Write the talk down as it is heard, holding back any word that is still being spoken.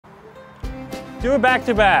Do it back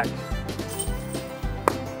to back.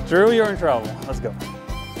 Drew, you're in trouble. Let's go.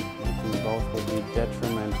 Making both would be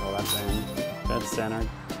detrimental. That's in. Dead center.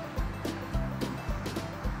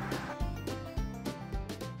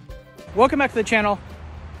 Welcome back to the channel.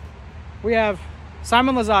 We have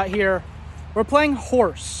Simon Lizotte here. We're playing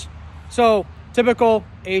H.O.R.S.E. So typical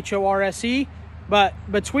H.O.R.S.E. But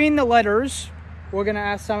between the letters, we're gonna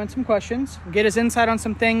ask Simon some questions, get his insight on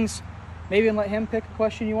some things, maybe and let him pick a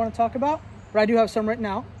question you want to talk about. But I do have some written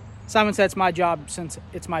out. Simon said it's my job since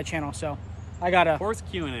it's my channel, so I got a Horse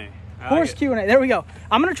Q&A. Horse Q&A. There we go.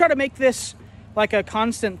 I'm gonna try to make this like a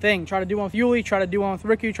constant thing. Try to do one with Yuli, try to do one with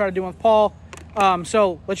Ricky, try to do one with Paul.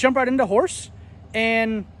 So let's jump right into horse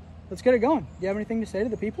and let's get it going. Do you have anything to say to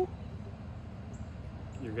the people?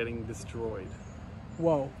 You're getting destroyed.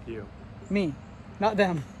 Whoa. You. Me, not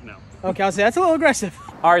them. No. Okay, I'll say that's a little aggressive.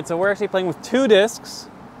 All right, so we're actually playing with 2 discs.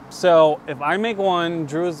 So if I make one,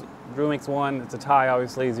 Drew makes one, it's a tie,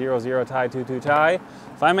 obviously, 0-0 tie, 2-2 tie.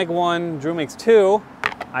 If I make one, Drew makes 2,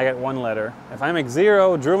 I get 1 letter. If I make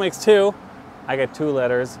 0, Drew makes 2, I get 2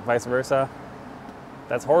 letters, vice versa.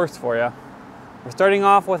 That's horse for you. We're starting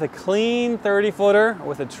off with a clean 30-footer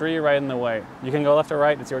with a tree right in the way. You can go left or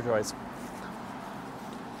right, it's your choice.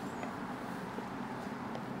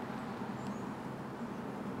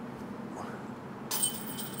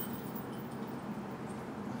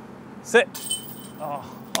 Sit. Oh.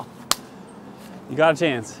 You got a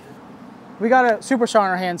chance. We got a superstar in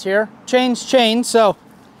our hands here. Chains, so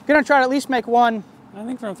gonna try to at least make one. I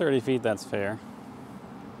think from 30 feet that's fair.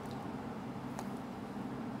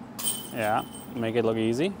 Yeah, make it look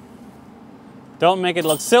easy. Don't make it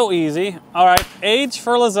look so easy. All right, H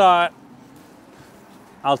for Lizotte.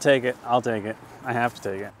 I'll take it, I'll take it. I have to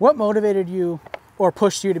take it. What motivated you or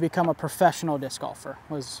pushed you to become a professional disc golfer?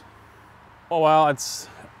 Oh, well, it's,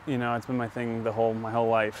 you know, it's been my thing my whole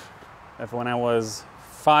life. If when I was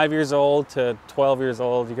 5 years old to 12 years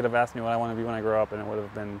old, you could have asked me what I want to be when I grow up and it would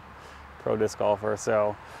have been pro disc golfer.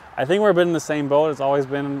 So I think we're a bit in the same boat. It's always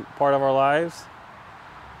been part of our lives.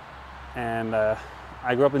 And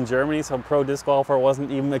I grew up in Germany, so pro disc golfer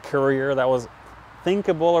wasn't even a career that was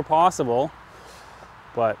thinkable or possible.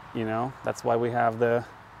 But, you know, that's why we have the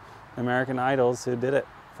American Idols who did it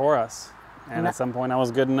for us. And at some point I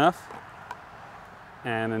was good enough.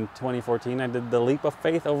 And in 2014, I did the leap of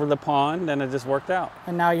faith over the pond, and it just worked out.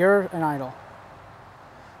 And now you're an idol.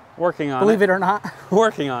 Working on it. Believe it or not.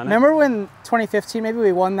 Working on it. Remember when 2015, maybe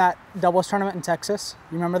we won that doubles tournament in Texas?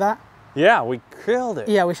 You remember that? Yeah, we killed it.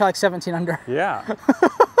 Yeah, we shot like 17 under. Yeah.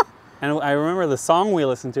 And I remember the song we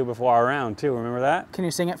listened to before our round, too. Remember that? Can you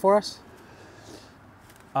sing it for us?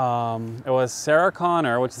 It was Sarah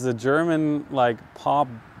Connor, which is a German, like, pop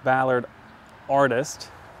ballad artist.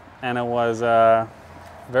 And it was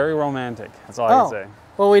very romantic. That's all I can say.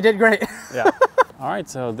 Well, we did great. Yeah. All right,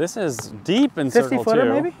 so this is deep in circle 2.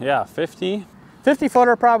 50-footer maybe? Yeah, 50.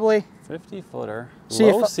 50-footer probably. 50-footer.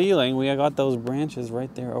 Low ceiling. We got those branches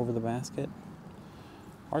right there over the basket.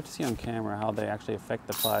 Hard to see on camera how they actually affect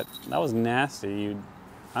the putt. That was nasty.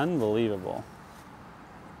 Unbelievable.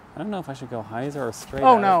 I don't know if I should go hyzer or straight.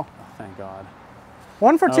 Oh, no. Oh, thank God.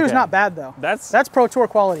 1 for 2 is not bad, though. That's Pro Tour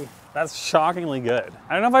quality. That's shockingly good.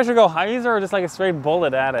 I don't know if I should go hyzer or just like a straight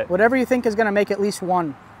bullet at it. Whatever you think is going to make at least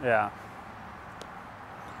 1. Yeah.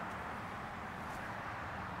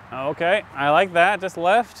 Okay, I like that. Just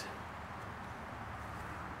left.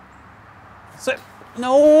 Sit.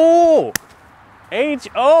 No!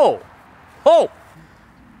 H.O. Oh!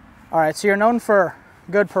 All right, so you're known for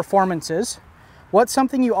good performances. What's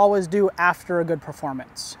something you always do after a good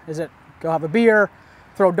performance? Is it go have a beer,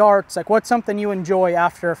 throw darts? Like, what's something you enjoy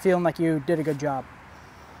after feeling like you did a good job?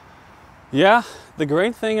 Yeah, the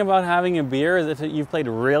great thing about having a beer is if you've played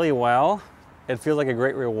really well, it feels like a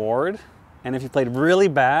great reward. And if you played really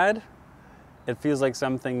bad, it feels like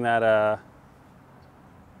something that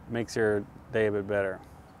makes your day a bit better.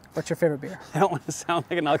 What's your favorite beer? I don't want to sound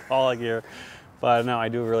like an alcoholic here, but no, I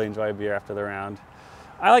do really enjoy beer after the round.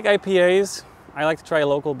 I like IPAs. I like to try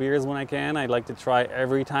local beers when I can. I like to try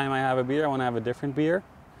every time I have a beer, I want to have a different beer.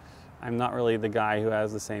 I'm not really the guy who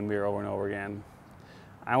has the same beer over and over again.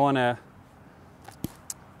 I want to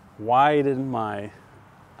widen my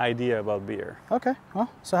idea about beer. Okay, well,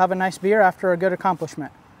 so have a nice beer after a good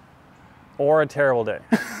accomplishment. Or a terrible day.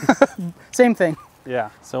 Same thing.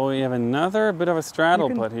 Yeah, so we have another bit of a straddle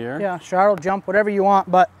putt here. Yeah, straddle, jump, whatever you want,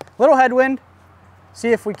 but little headwind.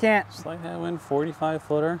 See if we can't. Slight headwind,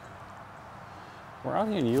 45-footer. We're out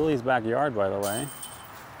here in Yuli's backyard, by the way.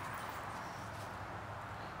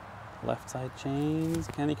 Left side chains,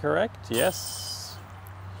 can he correct? Yes.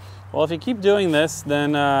 Well, if you keep doing this,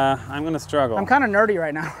 then I'm gonna struggle. I'm kind of nerdy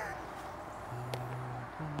right now.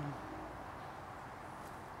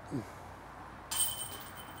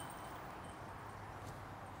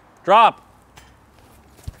 Drop.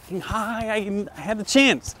 Freaking high, I had the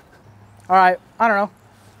chance. All right, I don't know.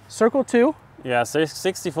 Circle 2. Yeah,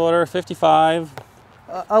 60 footer, 55.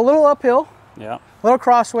 A little uphill. Yeah. A little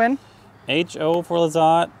crosswind. H.O. for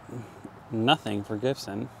Lizotte. Nothing for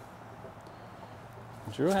Gibson.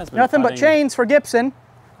 Drew has been Nothing putting. but chains for Gibson.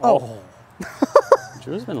 Oh.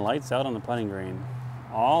 Drew's been lights out on the putting green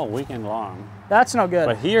all weekend long. That's no good.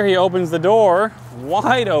 But here he opens the door,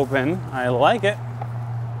 wide open. I like it.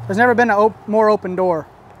 There's never been a more open door.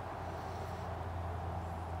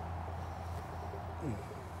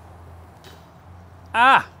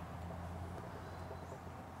 Ah!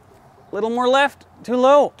 Little more left, too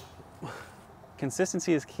low.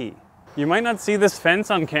 Consistency is key. You might not see this fence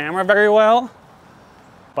on camera very well,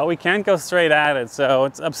 but we can't go straight at it, so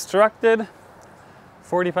it's obstructed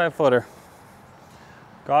 45 footer.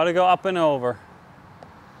 Gotta go up and over.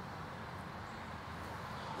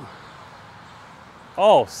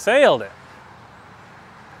 Oh, sailed it.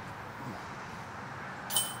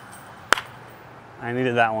 I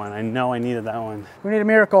needed that one. I know I needed that one. We need a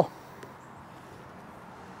miracle.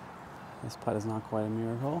 This putt is not quite a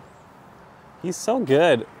miracle. He's so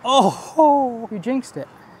good. Oh! You jinxed it.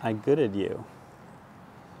 I gooded you.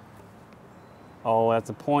 Oh,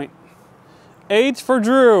 that's a point. 8 for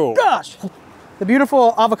Drew. Gosh! The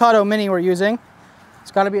beautiful avocado mini we're using.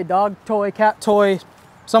 It's got to be a dog toy, cat toy,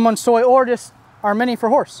 someone's toy, or just our mini for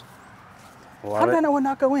horse. How did I know it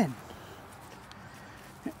not go in?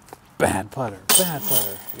 Bad putter, bad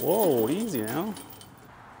putter. Whoa, easy now.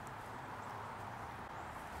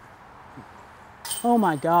 Oh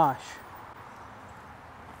my gosh.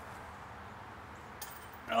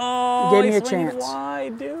 Oh, you gave me a he's swinging chance.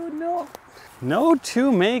 wide, dude, no. No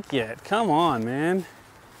to make yet, come on, man.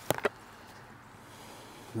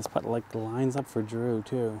 This putt like lines up for Drew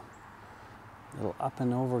too. Little up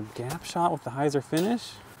and over gap shot with the hyzer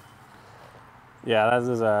finish. Yeah, that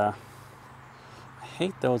is a, I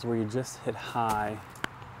hate those where you just hit high.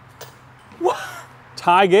 What?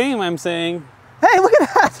 Tie game, I'm saying. Hey, look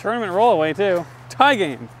at that. Tournament roll away too. Tie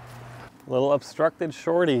game. Little obstructed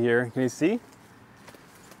shorty here. Can you see?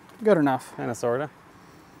 Good enough. Kind of, sorta.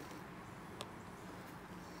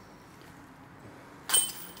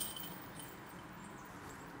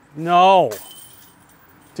 No.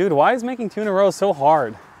 Dude, why is making 2 in a row so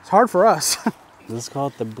hard? It's hard for us. This is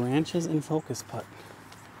called the branches in focus putt.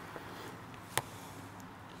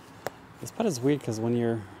 This putt is weird because when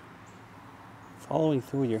you're following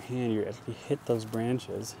through with your hand, you actually hit those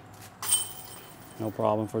branches. No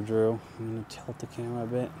problem for Drew. I'm gonna tilt the camera a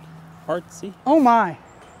bit. Artsy. Oh my.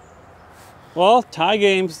 Well, tie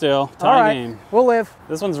game still. Tie All right, game. we'll live.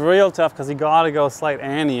 This one's real tough because you gotta go slight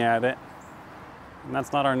Annie at it. And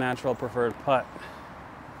that's not our natural preferred putt.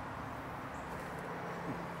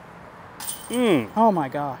 Oh my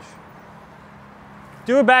gosh.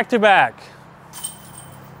 Do it back to back.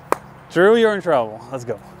 Drew, you're in trouble. Let's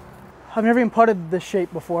go. I've never even putted this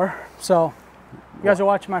shape before, so you guys are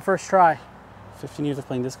watching my first try. 15 years of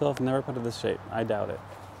playing disc golf, never putted this shape. I doubt it.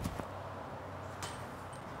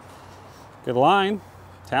 Good line.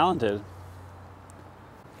 Talented.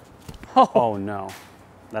 Oh no.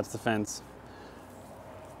 That's the fence.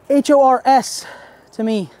 H.O.R.S. to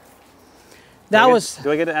me. That was...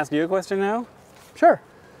 Do I get to ask you a question now? Sure.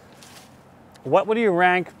 What would you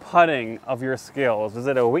rank putting of your skills? Is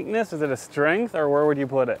it a weakness? Is it a strength? Or where would you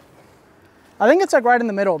put it? I think it's like right in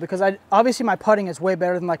the middle because obviously my putting is way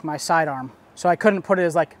better than like my sidearm. So I couldn't put it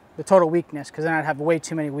as like the total weakness because then I'd have way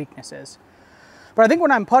too many weaknesses. But I think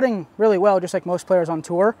when I'm putting really well, just like most players on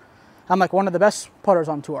tour, I'm like one of the best putters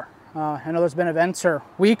on tour. I know there's been events or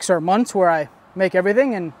weeks or months where I make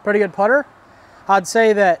everything and pretty good putter. I'd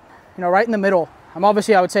say that, you know, right in the middle. I'm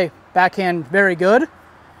obviously, I would say backhand very good.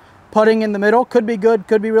 Putting in the middle could be good,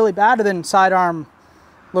 could be really bad. And then sidearm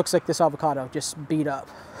looks like this avocado, just beat up.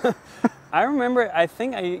 I remember, I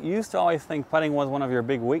think I used to always think putting was one of your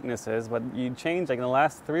big weaknesses, but you changed, like in the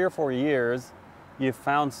last 3 or 4 years, you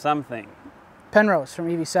found something. Penrose from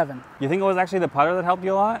EV7. You think it was actually the putter that helped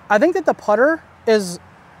you a lot? I think that the putter is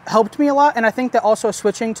helped me a lot, and I think that also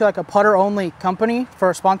switching to like a putter only company for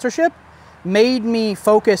a sponsorship made me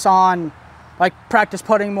focus on like practice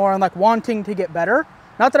putting more and like wanting to get better.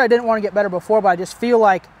 Not that I didn't want to get better before, but I just feel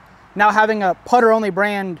like now having a putter only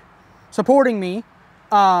brand supporting me,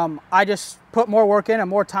 I just put more work in and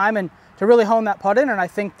more time and to really hone that putt in. And I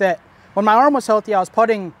think that when my arm was healthy, I was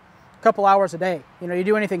putting a couple hours a day. You know, you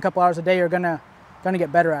do anything a couple hours a day, you're gonna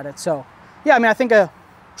get better at it. So yeah, I mean, I think a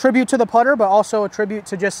tribute to the putter, but also a tribute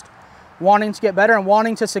to just wanting to get better and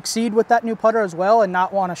wanting to succeed with that new putter as well and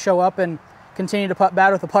not want to show up and continue to putt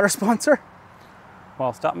bad with a putter sponsor.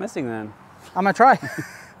 Well, stop missing then. I'm gonna try.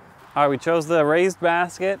 All right, we chose the raised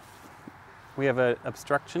basket. We have an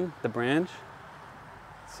obstruction, the branch.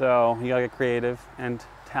 So you gotta get creative and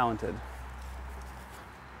talented.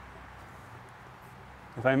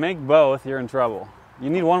 If I make both, you're in trouble. You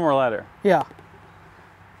need one more letter. Yeah.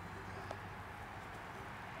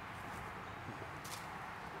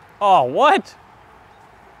 Oh, what?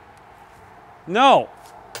 No.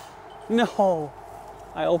 No.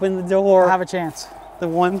 I opened the door. I have a chance. The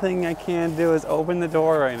one thing I can't do is open the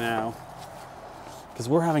door right now. Because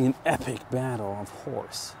we're having an epic battle of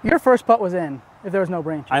horse. Your first putt was in, if there was no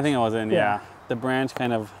branch. I think it was in, yeah. The branch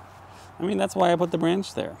kind of, I mean, that's why I put the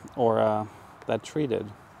branch there. Or that tree did.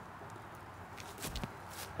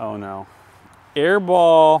 Oh no. Air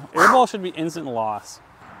ball. Air ball should be instant loss.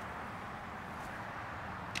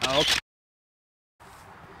 Okay.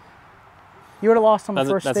 You would have lost on the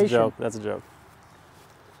first that's station. That's a joke. That's a joke.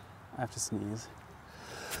 I have to sneeze.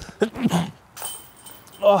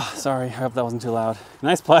 Oh, sorry. I hope that wasn't too loud.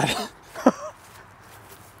 Nice putt.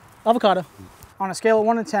 Avocado. On a scale of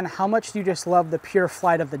 1 to 10, how much do you just love the pure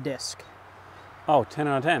flight of the disc? Oh, 10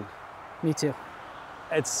 out of 10. Me too.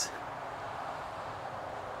 It's...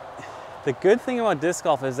 The good thing about disc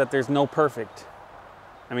golf is that there's no perfect.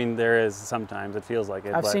 I mean, there is sometimes. It feels like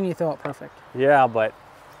it. I've seen you throw it perfect. Yeah, but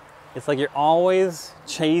it's like you're always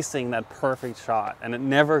chasing that perfect shot, and it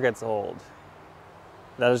never gets old.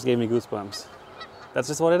 That just gave me goosebumps. That's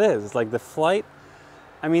just what it is. It's like the flight.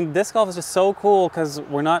 I mean, disc golf is just so cool because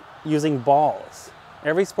we're not using balls.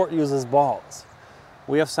 Every sport uses balls.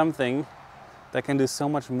 We have something that can do so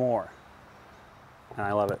much more, and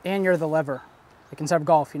I love it. And you're the lever. Like instead of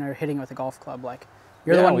golf, you know, you're hitting it with a golf club. Like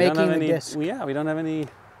you're the one making the disc. Yeah, we don't have any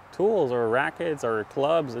tools or rackets or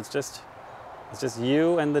clubs. It's just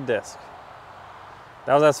you and the disc.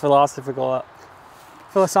 That was as philosophical.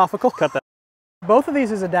 Philosophical? Cut that. Both of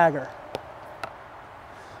these is a dagger.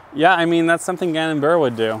 Yeah, I mean, that's something Gannon Burr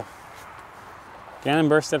would do. Gannon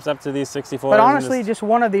Burr steps up to these 64s. But honestly, just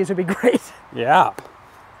one of these would be great. Yeah.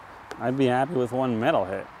 I'd be happy with one metal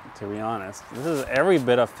hit, to be honest. This is every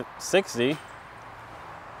bit of 60.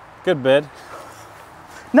 Good bid.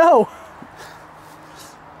 No.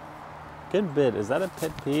 Good bid. Is that a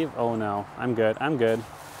pet peeve? Oh no, I'm good. I'm good.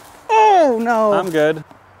 Oh no. I'm good.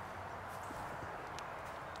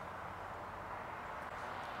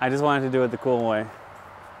 I just wanted to do it the cool way.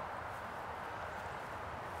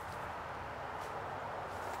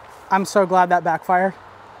 I'm so glad that backfired.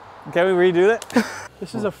 Can we redo it?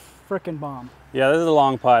 This is a frickin' bomb. Yeah, this is a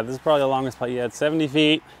long putt. This is probably the longest putt yet. 70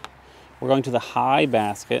 feet. We're going to the high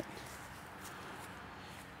basket.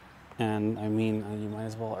 And I mean, you might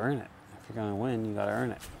as well earn it. If you're gonna win, you gotta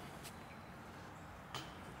earn it.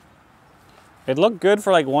 It looked good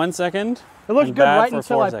for like 1 second. It looked good right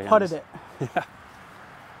until I putted it. Yeah.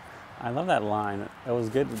 I love that line. It was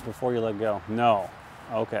good before you let go. No.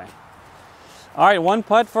 Okay. All right, one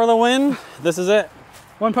putt for the win. This is it.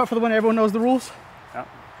 One putt for the win. Everyone knows the rules. Yep.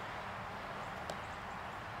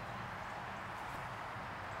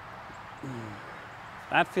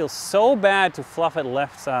 That feels so bad to fluff it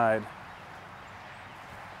left side.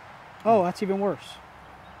 Oh, that's even worse.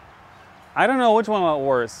 I don't know which one went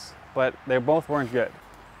worse, but they both weren't good.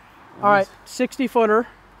 All right, 60-footer.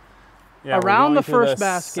 Yeah, around the first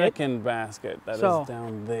basket. Second basket that is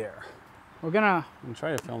down there. We're gonna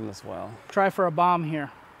try to film this well. Try for a bomb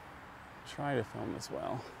here. Try to film this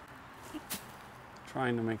well.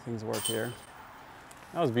 Trying to make things work here.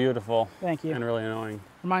 That was beautiful. Thank you. And really annoying.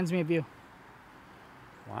 Reminds me of you.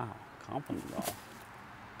 Wow, compliment golf.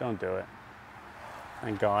 Don't do it.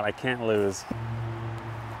 Thank God, I can't lose.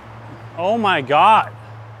 Oh my God.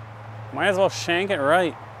 Might as well shank it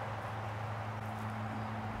right.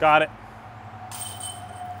 Got it.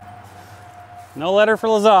 No letter for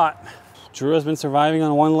Lizotte. Drew has been surviving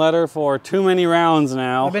on one letter for too many rounds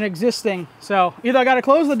now. I've been existing, so either I gotta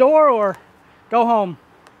close the door or go home.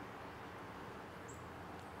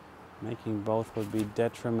 Making both would be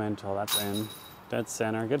detrimental. That's in. Dead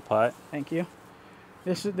center. Good putt. Thank you.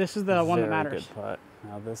 This is the one that matters. Very good putt.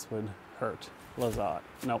 Now this would hurt Lizotte.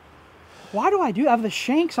 Nope. Why do I have the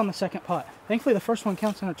shanks on the second putt? Thankfully, the first one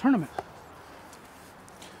counts in a tournament.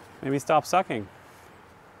 Maybe stop sucking.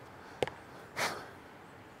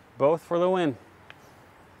 Both for the win.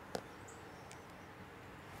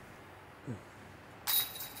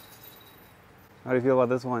 How do you feel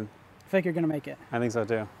about this one? I think you're gonna make it. I think so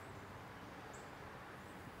too.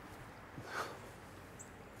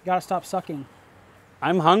 You gotta stop sucking.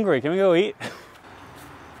 I'm hungry. Can we go eat?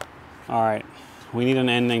 All right. We need an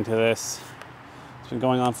ending to this. It's been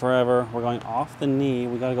going on forever. We're going off the knee.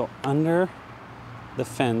 We gotta go under the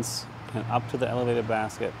fence and up to the elevated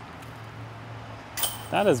basket.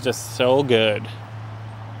 That is just so good.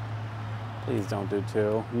 Please don't do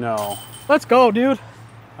 2. No. Let's go, dude.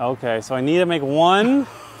 Okay, so I need to make 1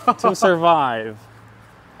 to survive.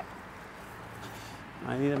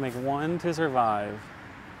 I need to make 1 to survive.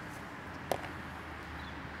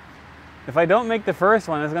 If I don't make the first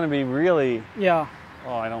one, it's going to be really... Yeah.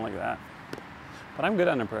 Oh, I don't like that. But I'm good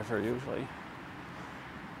under pressure usually.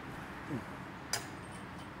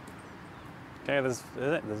 Okay, this is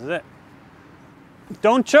it. This is it.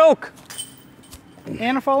 Don't choke!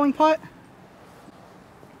 And a falling putt?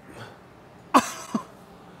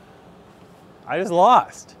 I just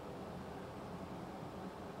lost.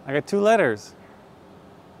 I got 2 letters.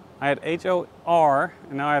 I had H.O.R.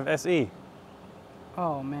 and now I have S.E.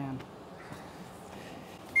 Oh, man.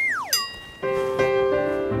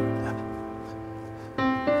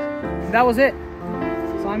 That was it.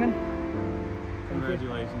 Simon?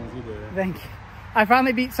 Congratulations, you did it. Thank you. I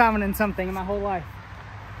finally beat Simon in something in my whole life.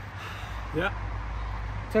 Yeah.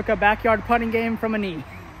 Took a backyard putting game from a knee.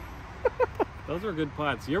 Those are good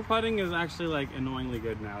putts. Your putting is actually like annoyingly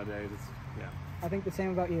good nowadays. Yeah. I think the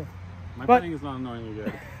same about you. My putting is not annoyingly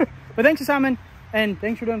good. But thanks to Simon, and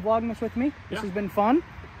thanks for doing Vlogmas with me. This has been fun.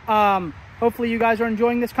 Hopefully you guys are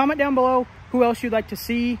enjoying this. Comment down below who else you'd like to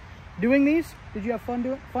see doing these. Did you have fun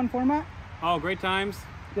doing fun format? Oh, great times.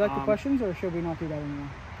 Do you like the questions, or should we not do that anymore?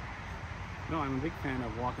 No, I'm a big fan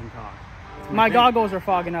of walk and talk. My goggles are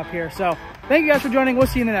fogging up here, so thank you guys for joining. We'll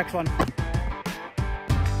see you in the next one.